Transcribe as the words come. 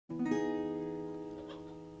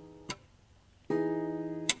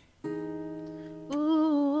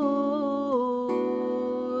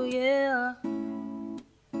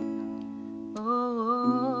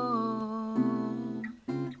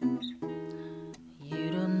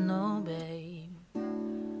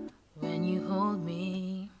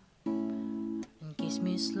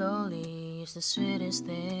slowly is the sweetest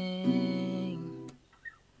thing,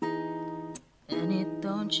 and it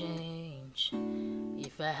don't change.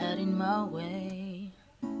 If I had it my way,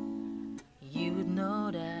 you would know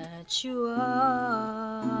that you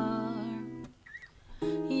are.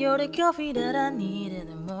 You're the coffee that I need in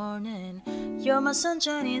the morning. You're my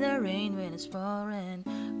sunshine in the rain when it's pouring.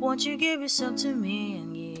 Won't you give yourself to me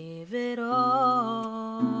and give it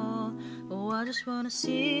all? Oh, I just wanna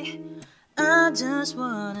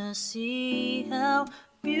see how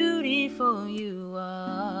beautiful you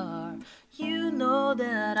are. You know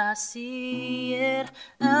that I see it.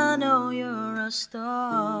 I know you're a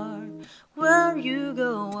star. Where you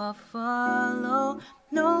go, I follow,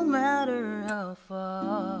 no matter how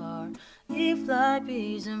far. If life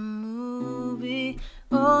is a movie,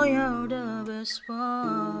 oh, you're the best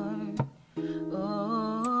part.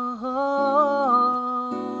 Oh,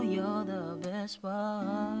 you're the best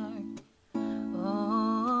part.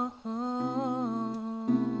 Oh,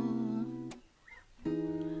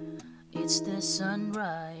 it's the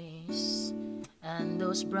sunrise and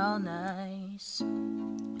those brown eyes.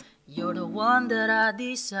 You're the one that I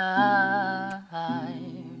desire.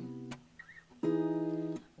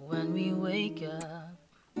 When we wake up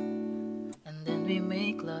and then we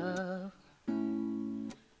make love,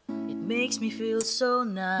 it makes me feel so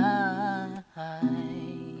nice.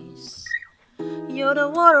 You're the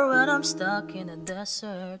water when I'm stuck in the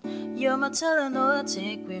desert. You're my Tylenol I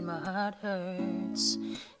take when my heart hurts.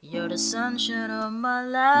 You're the sunshine of my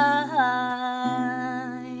life.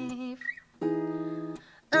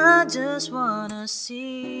 I just wanna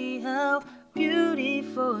see how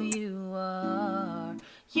beautiful you are.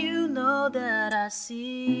 You know that I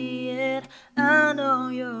see it. I know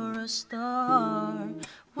you're a star.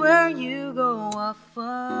 Where you go, I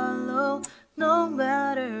follow, no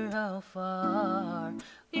matter how far.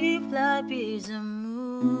 If life is a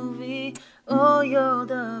movie, oh, you're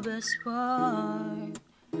the best part.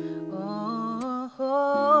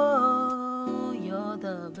 Oh, you're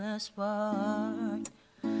the best part.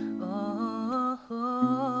 Oh,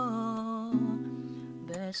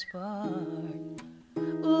 best part.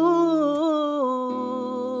 Ooh,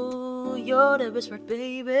 you're the best part,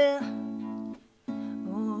 baby.